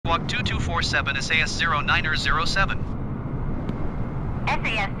Squawk 2247 SAS0907.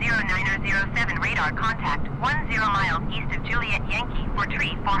 SAS0907 radar contact 10 miles east of Juliet Yankee for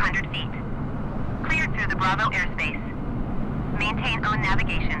tree 400 feet. Cleared through the Bravo airspace. Maintain on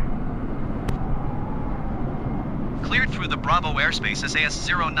navigation. Cleared through the Bravo airspace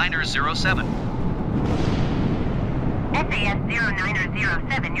SAS0907.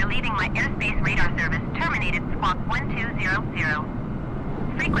 SAS0907, you're leaving my airspace radar service. Terminated. Squawk 1200.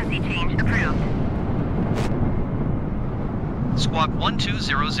 Frequency change approved. Squawk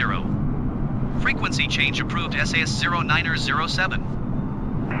 1200. Frequency change approved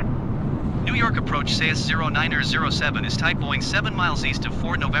SAS0907. New York approach SAS0907 is type Boeing 7 miles east of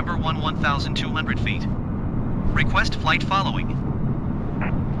 4 November 1,200 feet. Request flight following.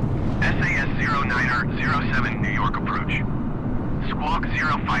 SAS0907 New York approach. Squawk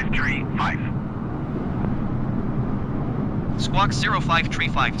 0535. Squawk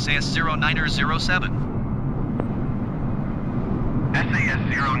 0535 SAS0907.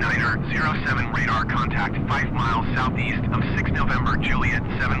 SAS0907 radar contact 5 miles southeast of 6 November Juliet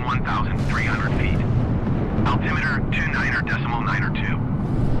 71,300 feet. Altimeter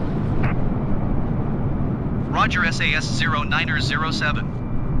 29.902. Roger SAS0907.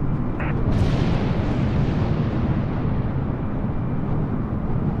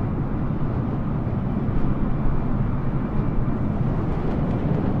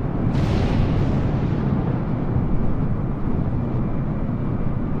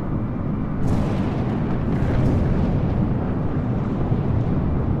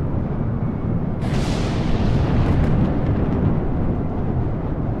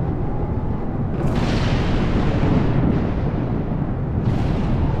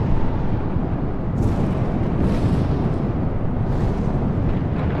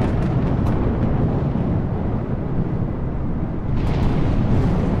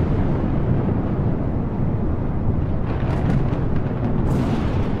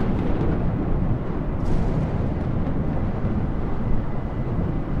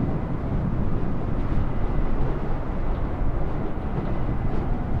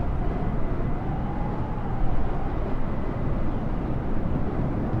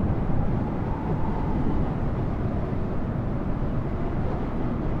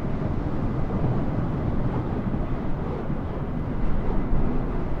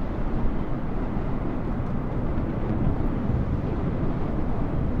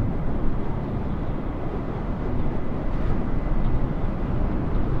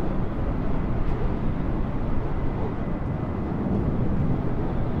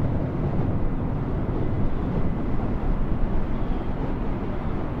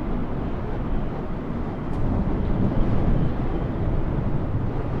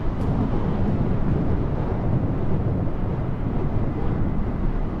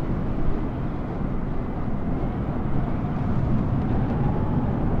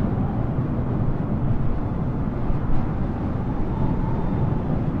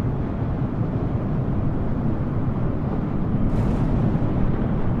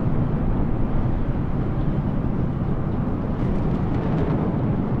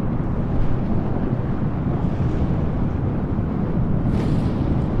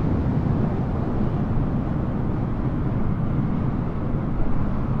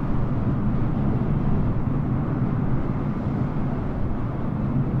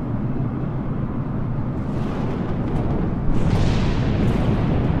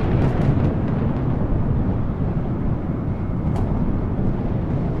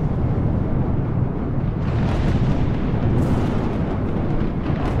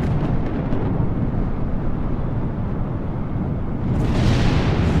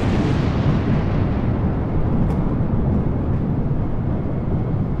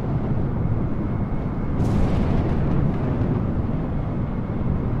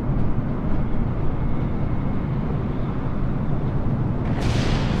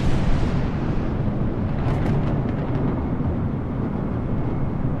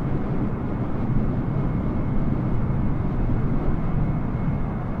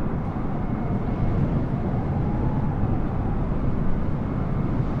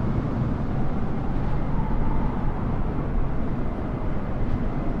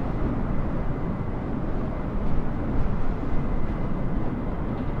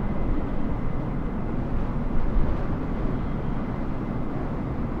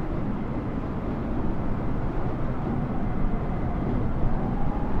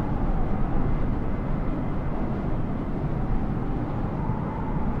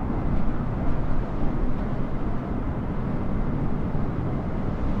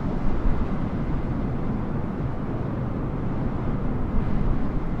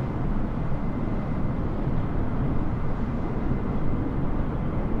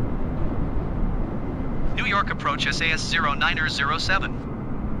 York approach SAS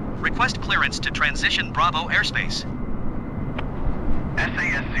 0907. Request clearance to transition Bravo airspace.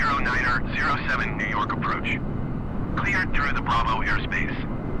 SAS 0907 New York approach. Cleared through the Bravo airspace.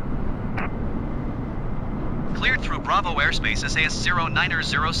 Cleared through Bravo airspace SAS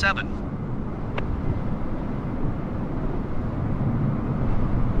 0907.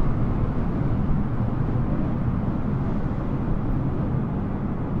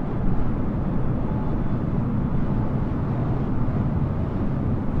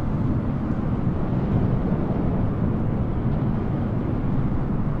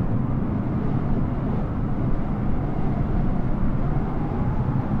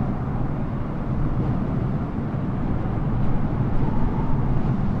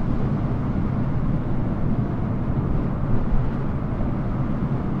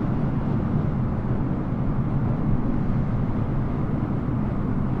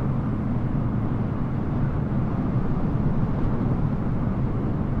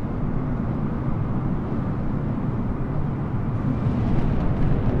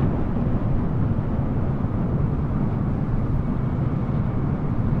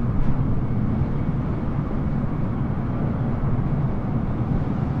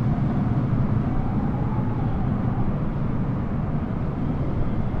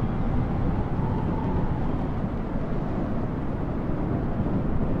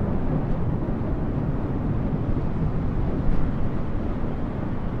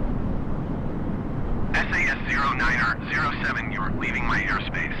 SAS 0907, you're leaving my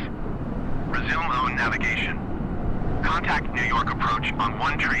airspace. Resume own navigation. Contact New York approach on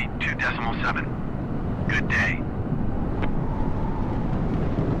 132.7. Good day.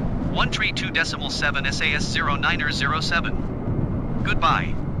 132.7 SAS 0907.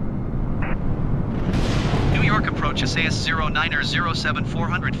 Goodbye. New York approach SAS 0907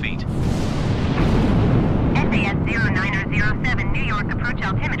 400 feet. SAS 0907 New York approach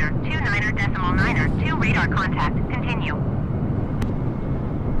altimeter 29.9 radar contact. Continue.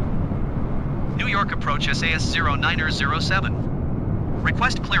 New York approach SAS 0907.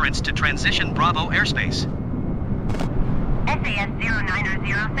 Request clearance to transition Bravo airspace. SAS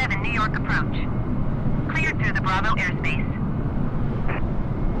 0907 New York approach. Cleared through the Bravo airspace.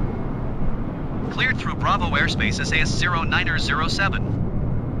 Cleared through Bravo airspace SAS 0907.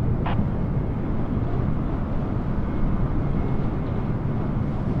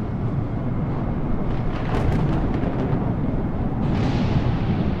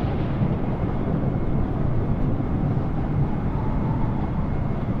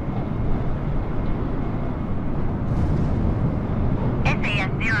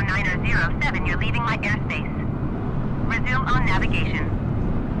 SAS 0907, you're leaving my airspace. Resume on navigation.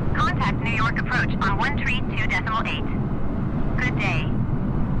 Contact New York approach on 132.8. Good day.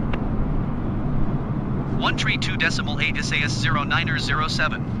 132.8 SAS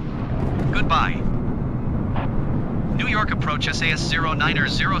 0907. Goodbye. New York approach SAS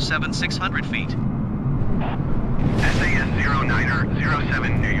 0907 600 feet. SAS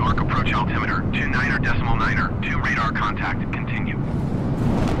 0907 New York approach altimeter 29.9 radar contact. Continue.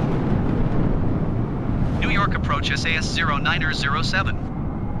 New York approach SAS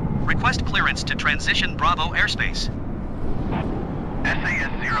 0907. Request clearance to transition Bravo airspace.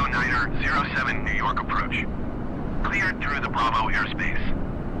 SAS 0907 New York approach. Cleared through the Bravo airspace.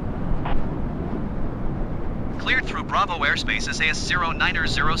 Cleared through Bravo airspace SAS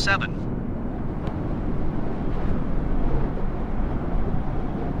 0907.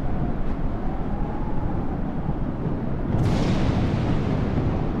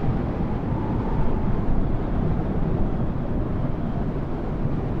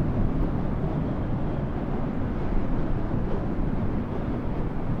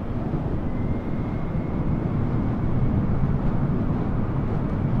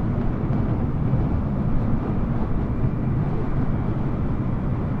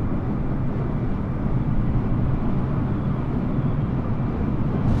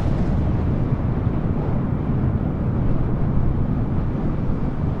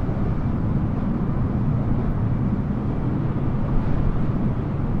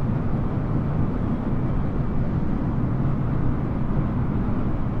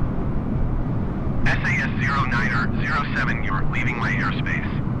 SAS 0907, you're leaving my airspace.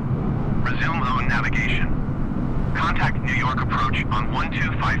 Resume own navigation. Contact New York approach on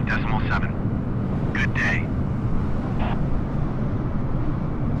 125.7. Good day.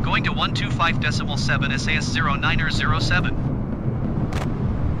 Going to 125.7 SAS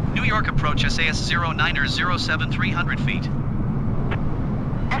 0907. New York approach SAS 0907 300 feet.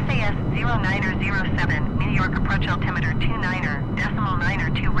 SAS 0907 New York approach altimeter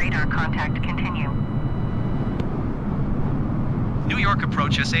 29.92 radar contact. Continue. New York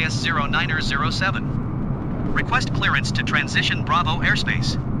approach SAS 0907. Request clearance to transition Bravo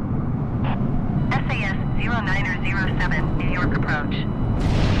airspace. SAS 0907, New York approach.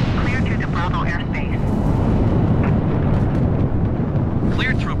 Cleared through the Bravo airspace.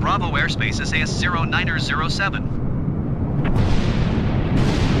 Cleared through Bravo airspace SAS 0907.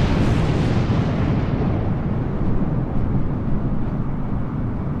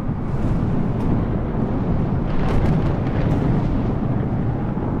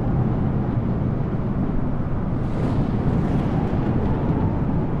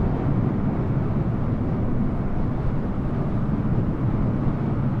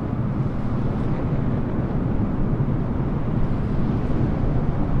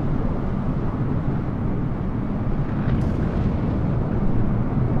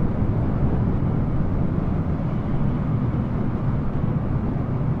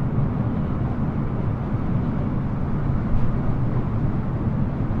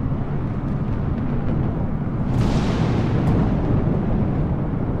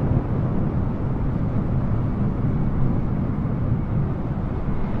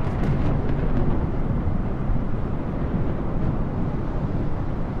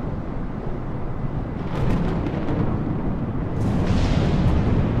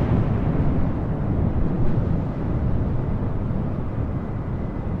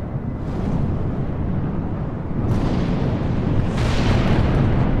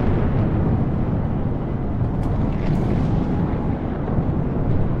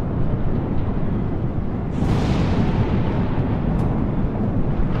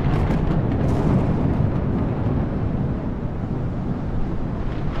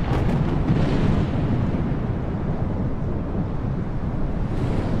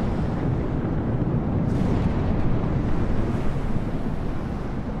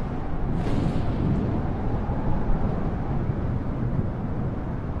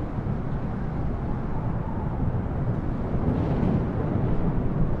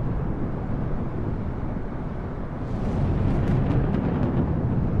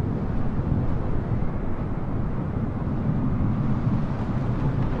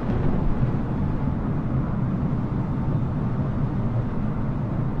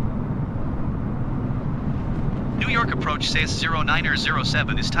 New York approach SAS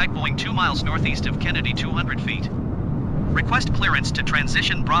 0907 is type Boeing 2 miles northeast of Kennedy 200 feet. Request clearance to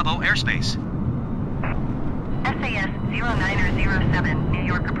transition Bravo airspace. SAS 0907, New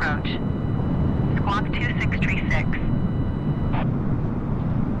York approach. Squawk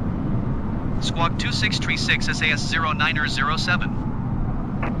 2636. Squawk 2636 SAS 0907.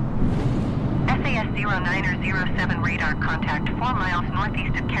 SAS 0907 radar contact 4 miles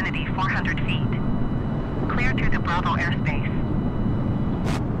northeast of Kennedy 400 feet. Cleared through the Bravo airspace.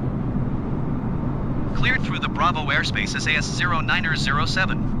 Cleared through the Bravo airspace SAS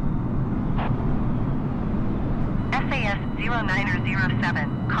 0907. SAS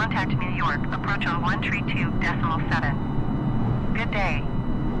 0907, contact New York, approach on 132.7. Good day.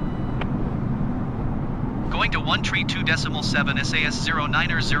 Going to 132.7 SAS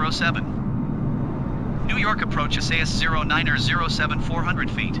 0907. New York approach SAS 0907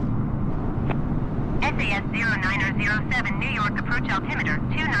 400 feet. SAS 0907, New York approach altimeter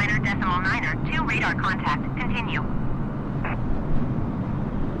 29.9, 2 radar contact, continue.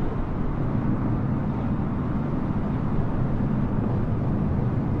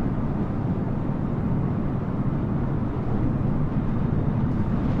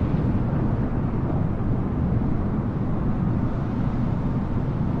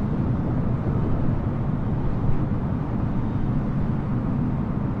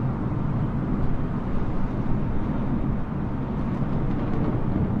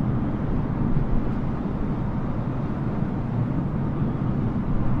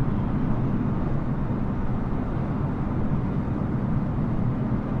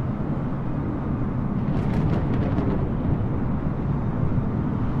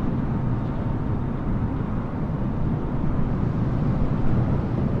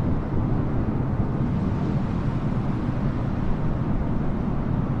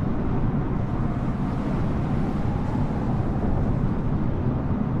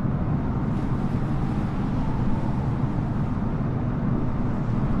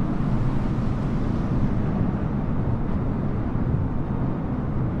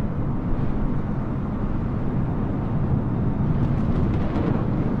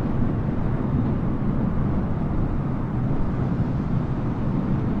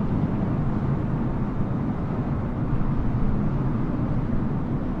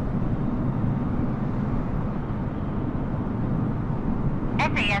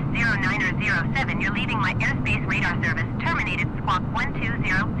 SAS0907, you're leaving my airspace radar service. Terminated. Squawk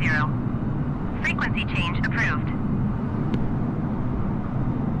 1200. Frequency change approved.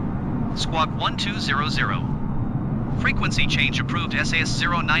 Squawk 1200. Frequency change approved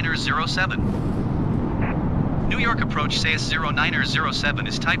SAS0907. New York approach SAS0907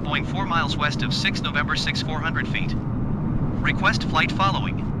 is type Boeing 4 miles west of 6 November 6 400 feet. Request flight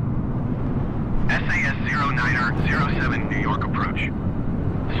following. SAS0907 New York approach.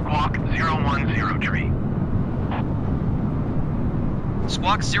 Squawk 010 tree.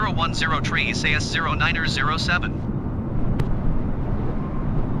 Squawk 010 tree SAS0907.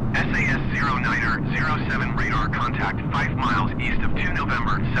 SAS0907 radar contact 5 miles east of 2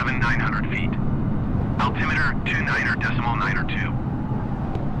 November 7900 feet. Altimeter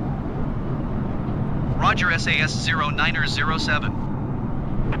 29.92. Roger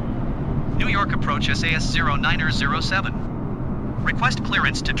SAS0907. New York approach SAS0907. Request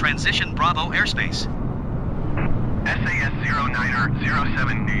clearance to transition Bravo airspace.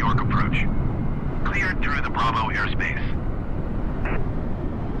 SAS0907 New York approach. Cleared through the Bravo airspace.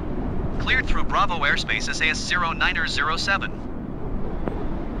 Cleared through Bravo airspace SAS0907.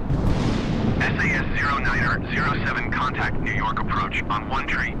 SAS0907 contact New York approach on 1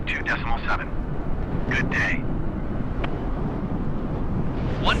 tree 2.7. Good day.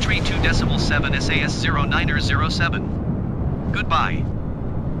 1 tree 2.7 SAS0907. Goodbye.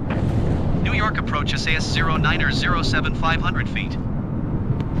 New York approach SAS0907 500 feet.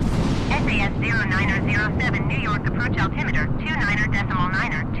 SAS0907 New York approach altimeter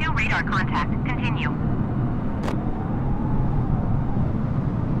 29.92 radar contact